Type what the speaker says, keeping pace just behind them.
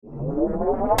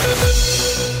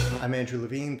I'm Andrew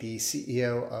Levine, the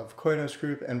CEO of Koinos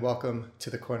Group, and welcome to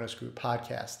the Koinos Group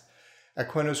podcast. At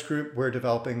Koinos Group, we're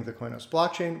developing the Koinos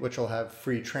Blockchain, which will have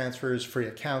free transfers, free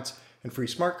accounts, and free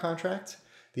smart contracts.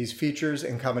 These features,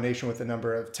 in combination with a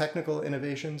number of technical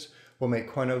innovations, will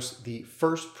make Koinos the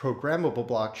first programmable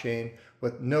blockchain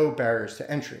with no barriers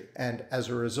to entry. And as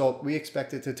a result, we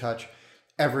expect it to touch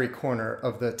every corner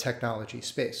of the technology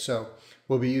space. So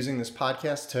we'll be using this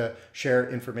podcast to share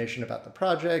information about the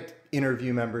project,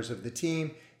 interview members of the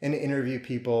team, and interview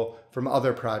people from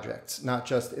other projects, not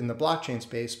just in the blockchain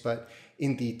space, but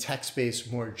in the tech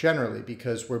space more generally,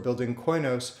 because we're building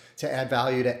Koinos to add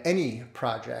value to any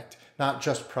project, not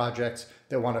just projects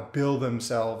that want to build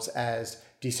themselves as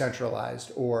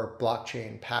decentralized or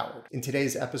blockchain powered. In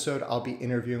today's episode, I'll be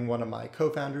interviewing one of my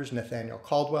co-founders, Nathaniel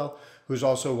Caldwell, who's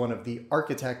also one of the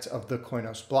architects of the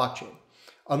Koinos blockchain.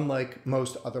 Unlike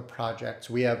most other projects,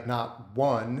 we have not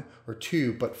one or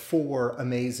two, but four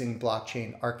amazing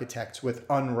blockchain architects with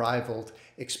unrivaled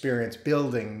experience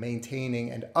building,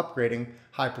 maintaining, and upgrading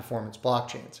high-performance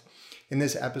blockchains. In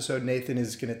this episode, Nathan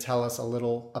is going to tell us a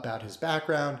little about his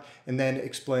background and then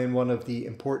explain one of the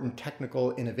important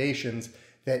technical innovations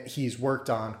that he's worked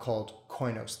on called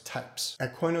Koinos-Types.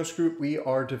 At Koinos Group, we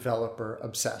are developer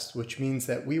obsessed, which means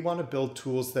that we want to build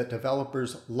tools that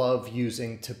developers love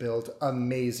using to build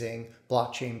amazing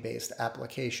blockchain-based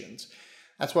applications.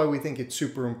 That's why we think it's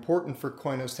super important for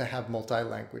Koinos to have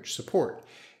multi-language support.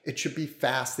 It should be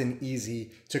fast and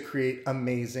easy to create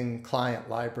amazing client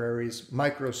libraries,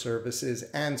 microservices,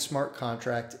 and smart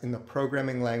contracts in the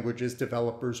programming languages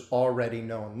developers already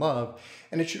know and love,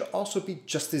 and it should also be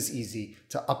just as easy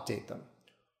to update them.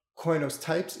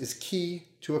 Koinos-Types is key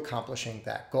to accomplishing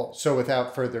that goal. So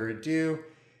without further ado,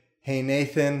 hey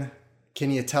Nathan,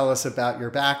 can you tell us about your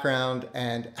background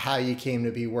and how you came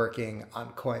to be working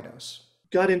on Koinos?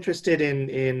 Got interested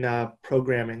in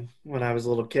programming when I was a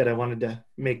little kid. I wanted to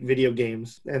make video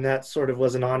games, and that sort of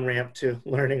was an on-ramp to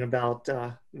learning about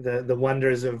the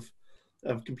wonders of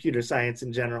computer science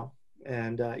in general.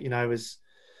 And I was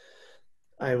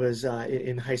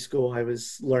in high school. I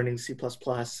was learning C++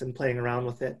 and playing around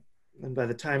with it. And by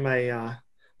the time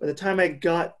I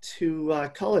got to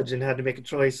college and had to make a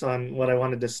choice on what I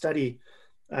wanted to study,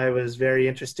 I was very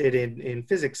interested in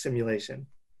physics simulation,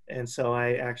 and so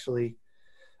I actually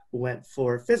went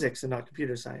for physics and not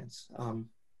computer science,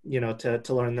 to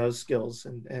learn those skills.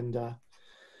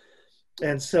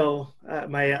 And so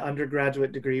my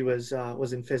undergraduate degree was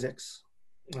in physics,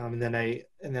 and then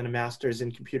a master's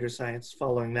in computer science.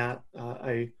 Following that,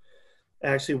 I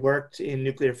actually worked in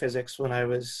nuclear physics when I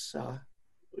was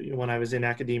in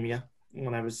academia,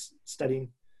 when I was studying.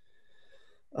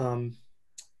 And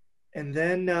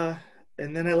then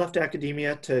I left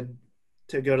academia to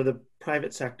go to the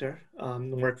private sector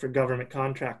and work for government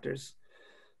contractors.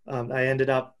 I ended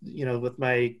up, with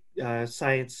my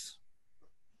science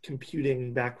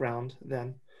computing background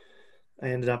then, I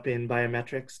ended up in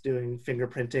biometrics doing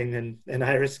fingerprinting and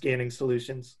iris scanning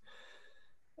solutions.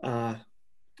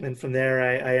 And from there,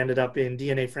 I ended up in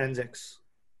DNA forensics,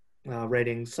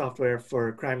 writing software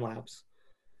for crime labs.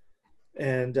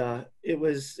 And it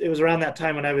was around that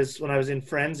time when I was in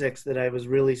forensics that I was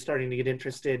really starting to get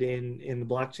interested in the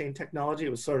blockchain technology.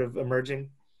 It was sort of emerging,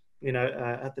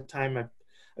 at the time. I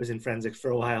was in forensics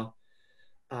for a while.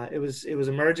 It was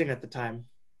emerging at the time.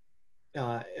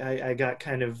 I got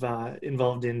kind of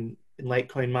involved in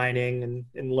Litecoin mining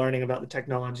and learning about the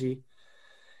technology,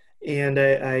 and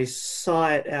I saw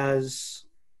it as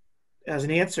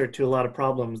an answer to a lot of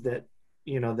problems that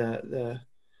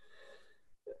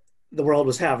the world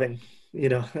was having.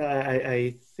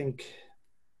 I think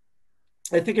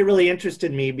it really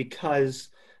interested me because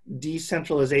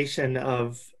decentralization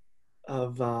of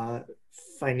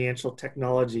financial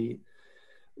technology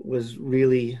was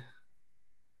really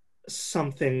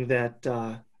something that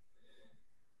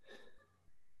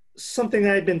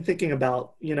I'd been thinking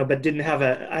about, but didn't have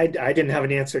I didn't have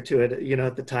an answer to it,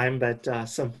 at the time, but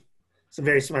some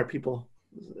very smart people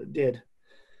did.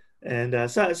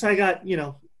 And so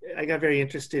I got very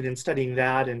interested in studying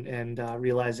that and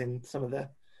realizing some of the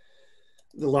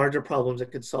larger problems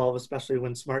it could solve, especially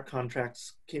when smart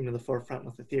contracts came to the forefront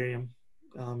with Ethereum.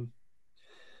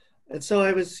 And so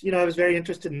I was very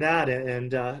interested in that,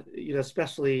 and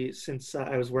especially since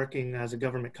I was working as a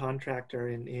government contractor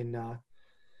in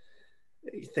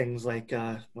things like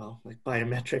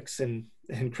biometrics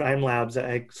and crime labs.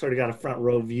 I sort of got a front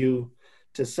row view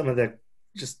to some of the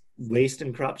just waste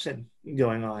and corruption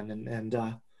going on, and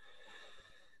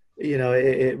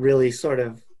it really sort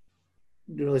of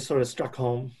struck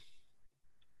home.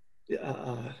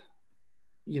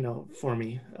 for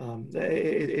me.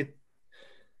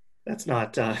 That's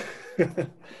not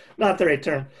not the right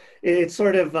term. It's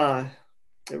sort of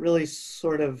it really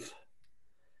sort of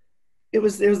it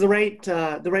was the right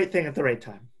thing at the right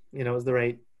time. It was the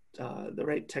right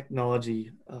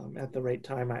technology at the right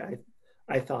time.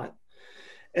 I thought,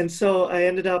 and so I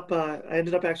ended up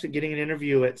actually getting an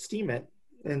interview at Steemit,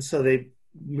 and so they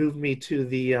moved me to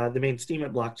the main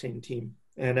Steemit blockchain team,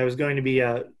 and I was going to be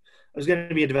a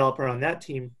developer on that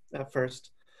team at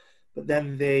first, but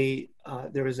then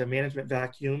there was a management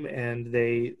vacuum, and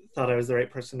they thought I was the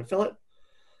right person to fill it,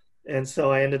 and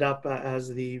so I ended up as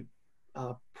the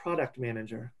product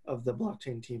manager of the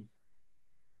blockchain team,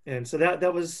 and so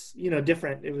that was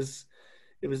different. It was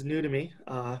new to me.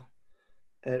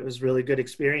 It was really good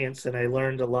experience, and I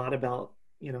learned a lot about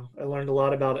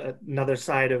another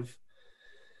side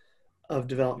of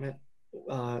development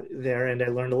there, and I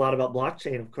learned a lot about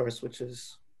blockchain, of course, which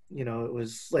is it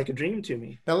was like a dream to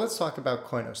me. Now let's talk about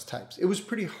Koinos-Types. It was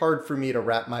pretty hard for me to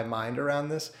wrap my mind around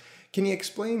this. Can you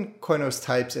explain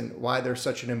Koinos-Types and why they're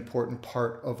such an important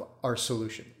part of our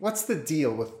solution? What's the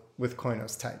deal with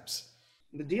Koinos-Types?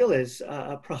 The deal is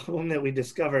a problem that we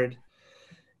discovered,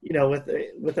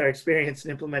 with our experience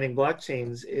in implementing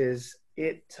blockchains, is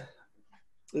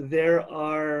there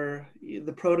are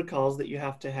the protocols that you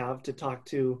have to talk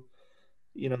to,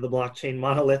 the blockchain,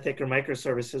 monolithic or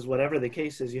microservices, whatever the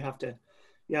case is. You have to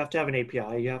have an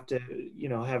API. You have to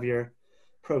have your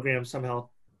program somehow,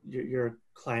 your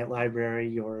client library,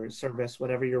 your service,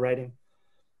 whatever you're writing.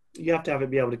 You have to have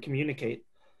it be able to communicate.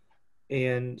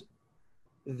 And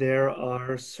there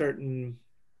are certain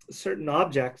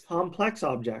objects, complex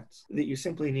objects, that you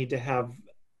simply need to have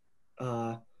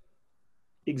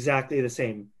exactly the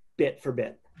same bit for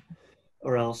bit,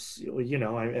 or else,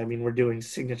 I mean, we're doing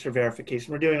signature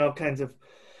verification. We're doing all kinds of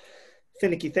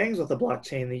finicky things with the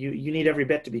blockchain that you need every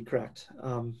bit to be correct.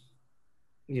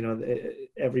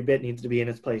 Every bit needs to be in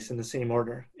its place in the same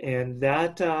order. And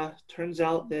that turns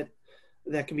out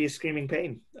that can be a screaming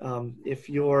pain. If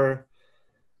you're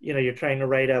trying to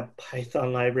write a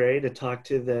Python library to talk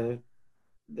to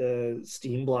the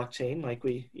Steem blockchain, like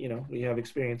we have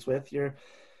experience with,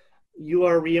 you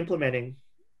are re-implementing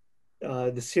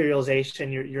the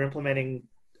serialization. You're implementing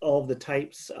all of the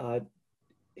types,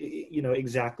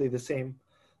 exactly the same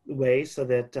way, so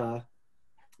that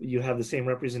you have the same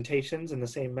representations and the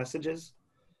same messages.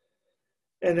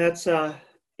 And that's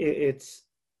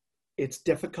it's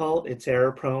difficult, it's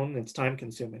error prone, it's time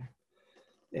consuming.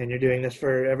 And you're doing this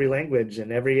for every language,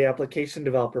 and every application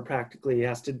developer practically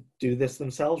has to do this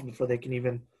themselves before they can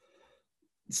even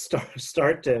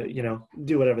start to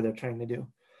do whatever they're trying to do.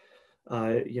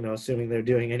 Assuming they're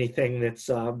doing anything that's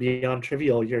beyond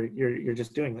trivial, you're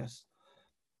just doing this.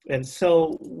 And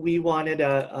so we wanted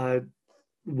a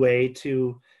way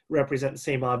to represent the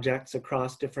same objects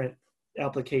across different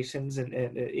applications and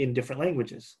in different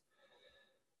languages.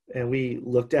 And we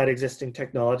looked at existing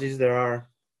technologies. There are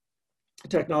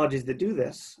technologies that do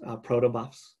this.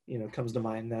 Protobufs, comes to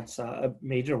mind. That's a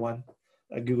major one.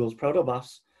 Google's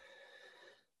Protobufs.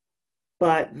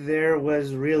 But there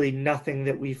was really nothing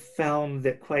that we found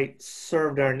that quite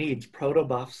served our needs.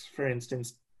 Protobufs, for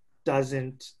instance,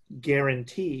 doesn't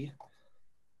guarantee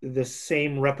the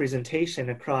same representation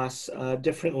across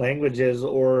different languages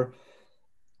or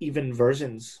even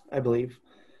versions, I believe,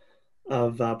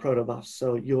 of protobufs.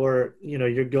 So you're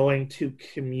going to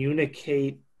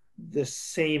communicate the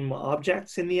same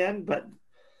objects in the end, but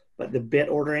the bit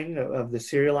ordering of the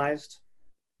serialized,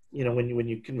 when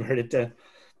you convert it to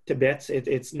bits,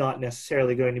 it's not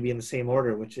necessarily going to be in the same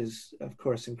order, which is, of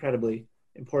course, incredibly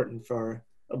important for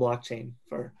a blockchain,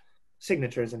 for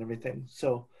signatures and everything.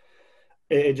 So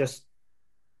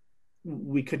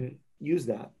we couldn't use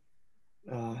that.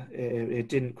 It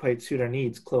didn't quite suit our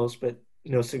needs. Close, but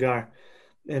no cigar.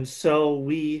 And so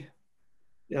we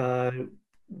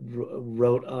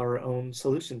wrote our own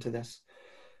solution to this.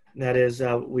 And that is,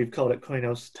 we've called it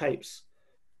Koinos-Types.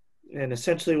 And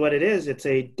essentially what it is, it's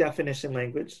a definition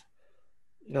language.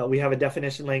 We have a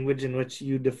definition language in which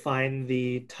you define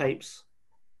the types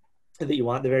that you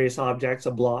want, the various objects,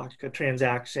 a block, a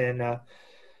transaction,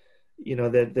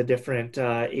 the different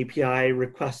API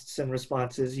requests and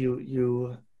responses.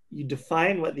 You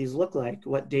define what these look like,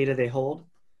 what data they hold.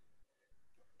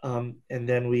 And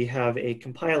then we have a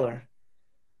compiler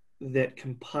that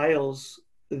compiles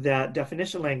that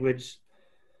definition language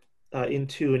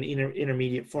into an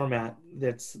intermediate format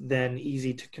that's then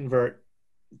easy to convert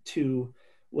to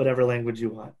whatever language you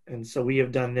want. And so we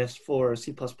have done this for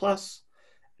C++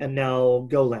 and now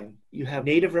Golang. You have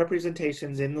native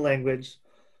representations in the language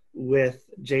with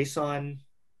JSON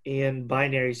and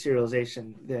binary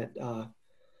serialization that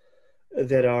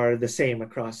are the same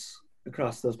across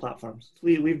those platforms.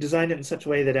 We've designed it in such a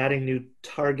way that adding new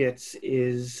targets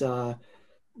is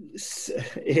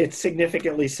it's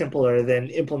significantly simpler than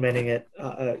implementing it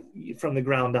from the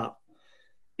ground up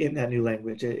in that new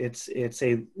language. It's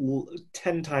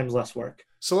 10 times less work.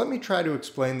 So let me try to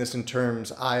explain this in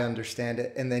terms I understand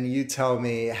it, and then you tell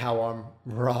me how I'm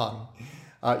wrong.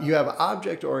 You have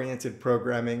object-oriented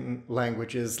programming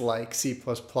languages like C++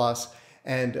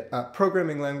 and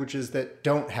programming languages that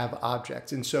don't have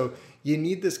objects. And so you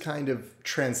need this kind of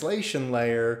translation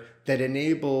layer that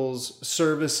enables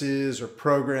services or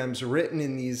programs written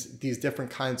in these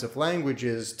different kinds of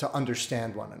languages to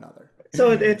understand one another. So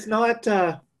it's not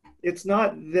the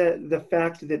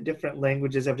fact that different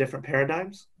languages have different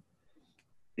paradigms.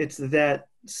 It's that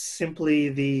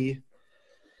simply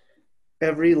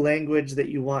every language that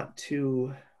you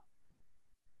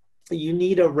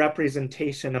need a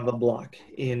representation of a block.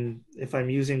 If I'm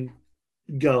using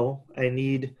Go, I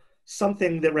need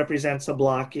something that represents a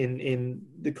block in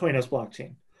the Koinos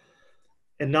blockchain.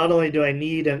 And not only do I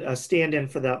need a stand-in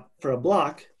for a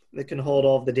block that can hold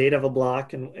all of the data of a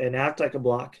block and act like a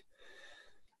block,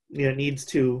 it needs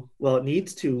to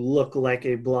look like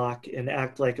a block and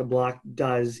act like a block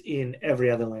does in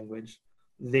every other language.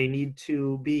 They need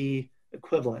to be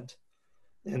equivalent.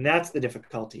 And that's the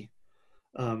difficulty.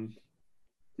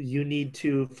 You need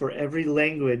to, for every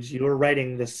language, you're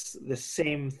writing the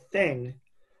same thing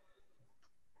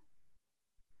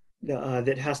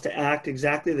that has to act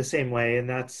exactly the same way. And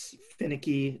that's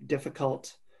finicky,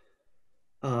 difficult.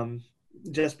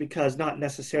 Just because, not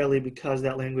necessarily because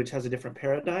that language has a different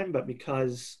paradigm, but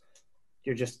because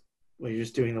you're just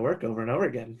doing the work over and over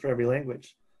again for every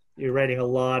language. You're writing a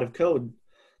lot of code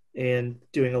and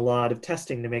doing a lot of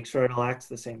testing to make sure it all acts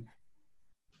the same.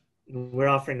 We're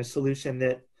offering a solution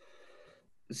that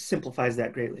simplifies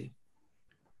that greatly.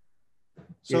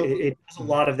 So it does a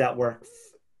lot of that work.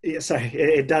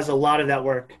 It does a lot of that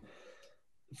work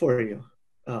for you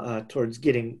towards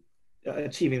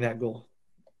achieving that goal.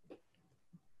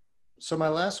 So my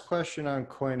last question on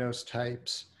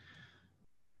Koinos-Types.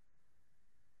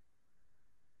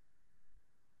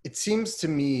 It seems to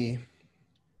me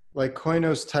like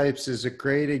Koinos-Types is a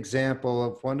great example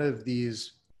of one of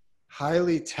these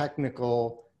highly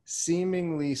technical,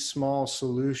 seemingly small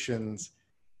solutions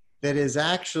that is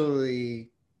actually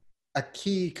a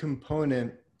key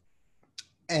component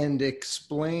and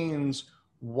explains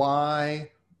why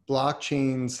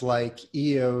blockchains like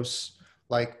EOS,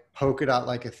 like Polkadot,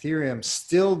 like Ethereum,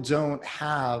 still don't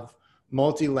have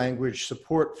multi-language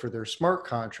support for their smart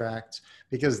contracts,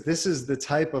 because this is the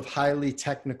type of highly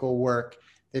technical work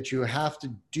that you have to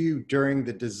do during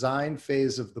the design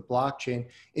phase of the blockchain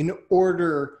in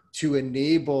order to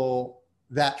enable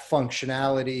that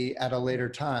functionality at a later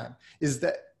time. Is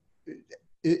that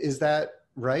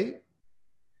right?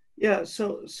 Yeah,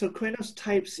 so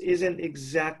Koinos-Types isn't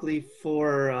exactly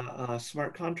for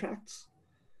smart contracts.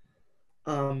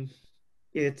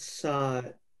 It's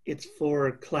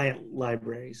for client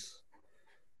libraries,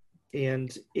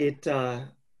 and it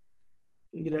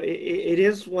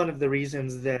is one of the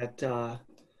reasons that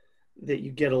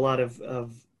you get a lot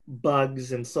of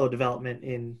bugs and slow development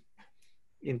in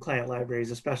client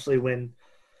libraries, especially when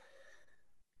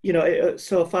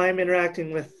so if I'm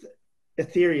interacting with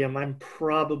Ethereum, I'm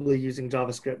probably using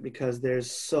JavaScript because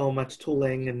there's so much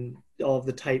tooling and all of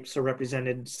the types are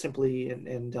represented simply.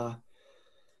 And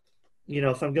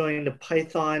if I'm going to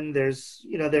Python, there's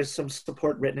some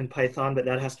support written in Python, but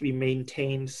that has to be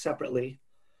maintained separately.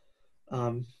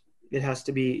 It has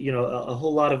to be, a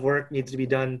whole lot of work needs to be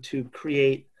done to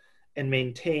create and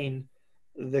maintain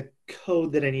the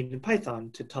code that I need in Python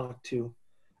to talk to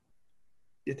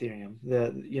Ethereum.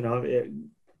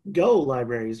 Go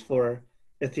libraries for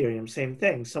Ethereum, same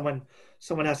thing. Someone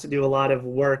has to do a lot of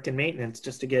work and maintenance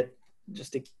just to get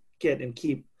and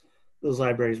keep those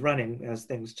libraries running as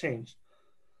things change.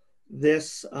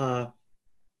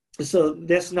 So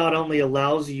this not only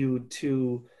allows you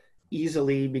to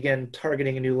easily begin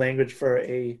targeting a new language for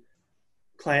a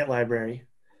client library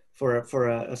for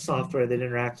a software that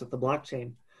interacts with the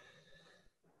blockchain,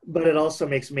 but it also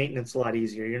makes maintenance a lot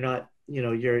easier. You're not,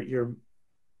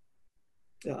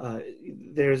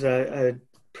 there's a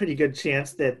pretty good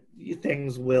chance that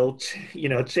things will,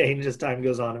 change as time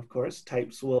goes on. Of course,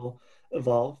 types will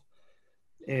evolve,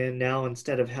 and now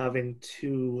instead of having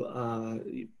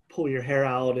to pull your hair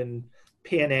out and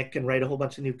panic and write a whole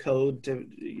bunch of new code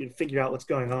to figure out what's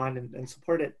going on and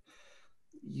support it,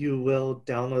 you will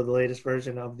download the latest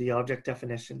version of the object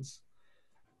definitions.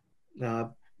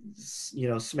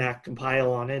 smack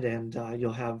compile on it, and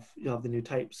you'll have the new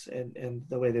types and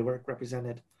the way they work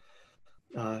represented,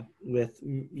 with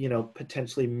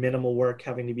potentially minimal work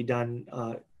having to be done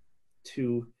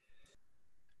to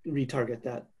retarget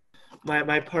that.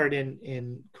 My part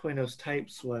in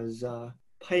Koinos-Types was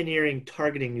pioneering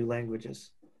targeting new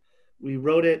languages. We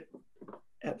wrote it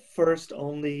at first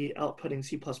only outputting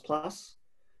C++,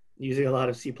 using a lot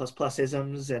of C++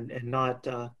 isms, and not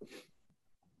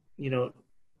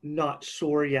not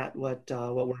sure yet what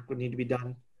work would need to be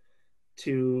done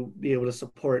to be able to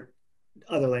support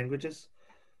other languages.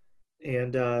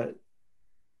 And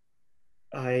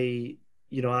I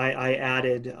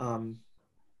added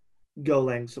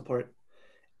Golang support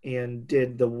and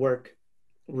did the work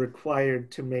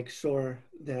required to make sure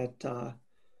that that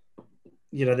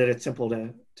it's simple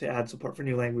to add support for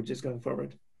new languages going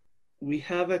forward. We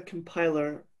have a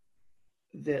compiler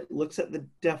that looks at the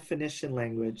definition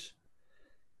language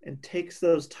and takes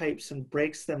those types and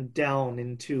breaks them down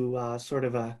into sort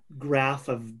of a graph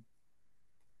of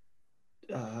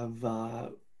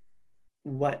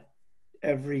what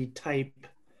every type,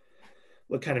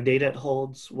 what kind of data it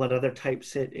holds, what other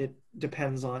types it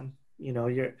depends on.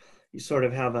 You sort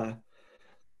of have a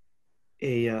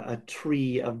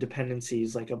tree of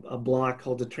dependencies, like a block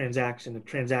holds a transaction that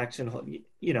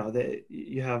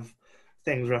you have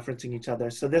things referencing each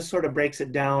other. So this sort of breaks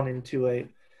it down into an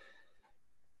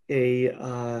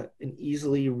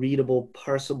easily readable,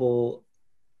 parsable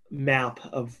map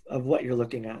of what you're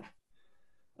looking at.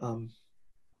 And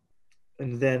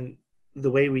then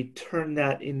the way we turn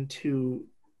that into,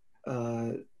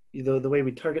 the way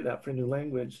we target that for a new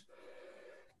language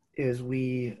is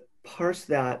we parse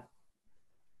that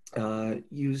we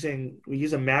use a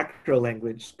macro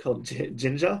language called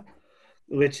Jinja,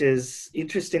 which is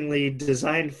interestingly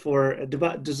designed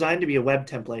to be a web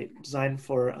template, designed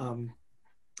for writing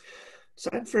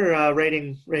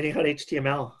out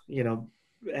HTML,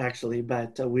 actually,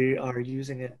 but we are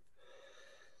using it.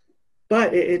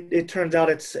 But it turns out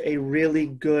it's a really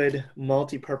good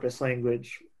multi-purpose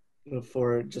language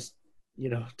for just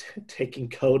taking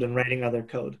code and writing other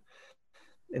code.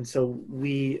 And so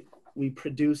we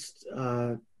produced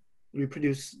Jinja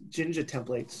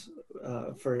templates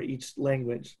for each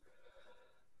language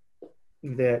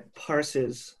that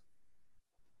parses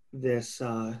this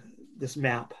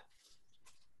map,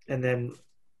 and then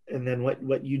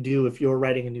what you do if you're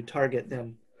writing a new target,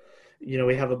 then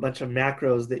we have a bunch of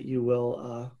macros that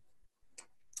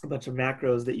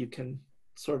you can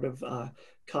sort of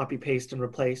copy paste and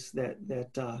replace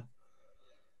that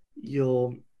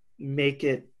you'll make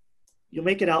it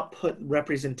output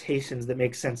representations that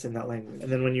make sense in that language.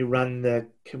 And then when you run the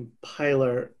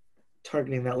compiler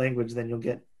targeting that language, then you'll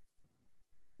get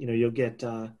your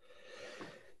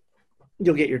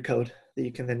code that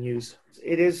you can then use.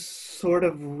 It is sort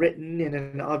of written in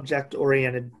an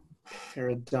object-oriented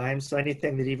paradigm, so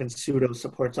anything that even pseudo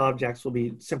supports objects will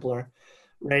be simpler.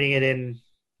 Writing it in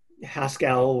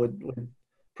Haskell would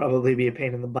probably be a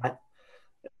pain in the butt.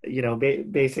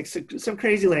 Basics, some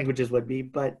crazy languages would be,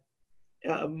 but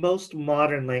most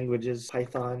modern languages,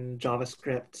 Python,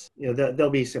 JavaScript, they'll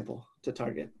be simple to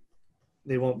target.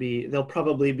 They'll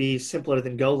probably be simpler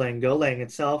than Golang. Golang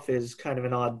itself is kind of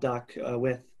an odd duck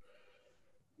with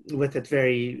its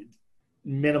very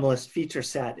minimalist feature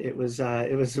set. It was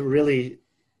really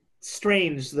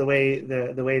strange the way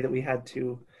that we had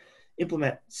to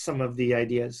implement some of the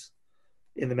ideas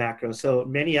in the macro. So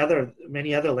many other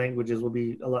languages will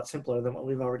be a lot simpler than what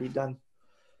we've already done.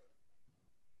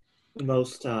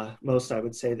 Most I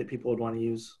would say that people would want to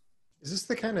use. Is this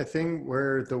the kind of thing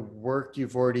where the work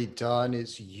you've already done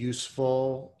is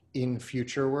useful in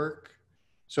future work?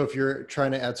 So if you're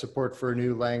trying to add support for a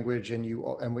new language and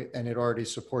it already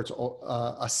supports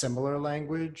a similar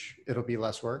language, it'll be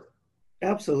less work?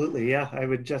 Absolutely, yeah. I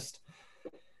would just,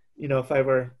 if I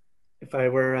were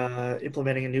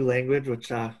implementing a new language, which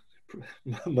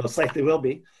most likely will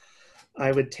be,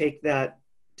 I would take that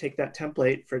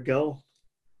template for Go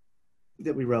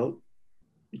that we wrote,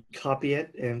 copy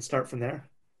it, and start from there.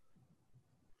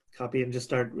 Copy and just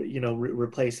start,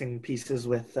 replacing pieces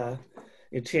with.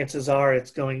 Chances are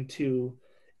it's going to,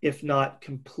 if not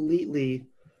completely,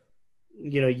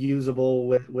 usable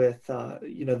with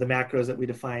the macros that we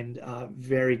defined,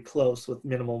 very close with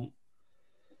minimal,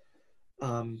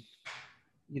 we'll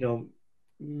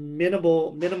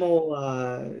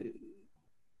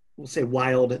say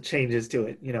wild changes to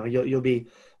it. You'll be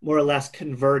more or less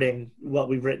converting what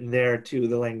we've written there to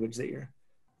the language that you're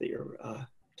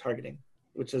targeting,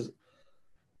 which is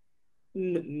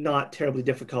not terribly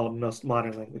difficult in most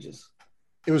modern languages.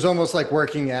 It was almost like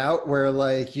working out, where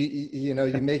like you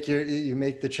make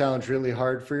the challenge really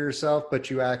hard for yourself,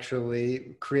 but you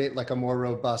actually create like a more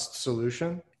robust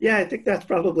solution. Yeah, I think that's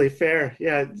probably fair.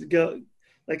 Yeah, Go,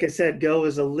 like I said, Go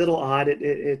is a little odd.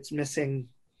 It's missing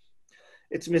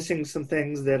some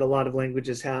things that a lot of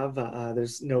languages have.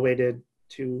 There's no way to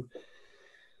do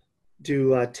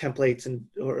templates and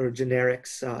or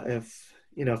generics. If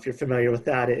you know if you're familiar with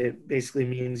that, it basically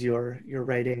means you're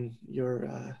writing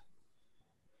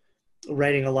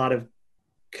a lot of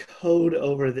code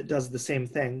over that does the same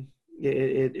thing.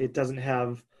 It doesn't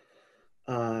have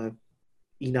uh,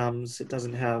 enums. It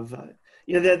doesn't have,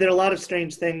 there are a lot of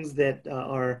strange things that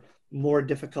are more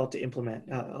difficult to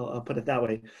implement. I'll put it that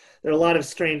way. There are a lot of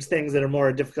strange things that are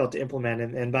more difficult to implement.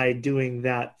 And by doing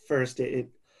that first, it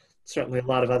certainly a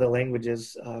lot of other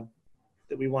languages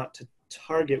that we want to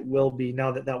target will be,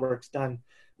 now that that work's done,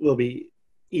 will be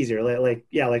easier. Like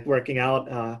working out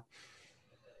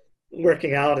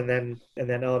and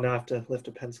then, oh, now I have to lift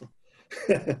a pencil.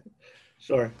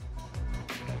 Sure.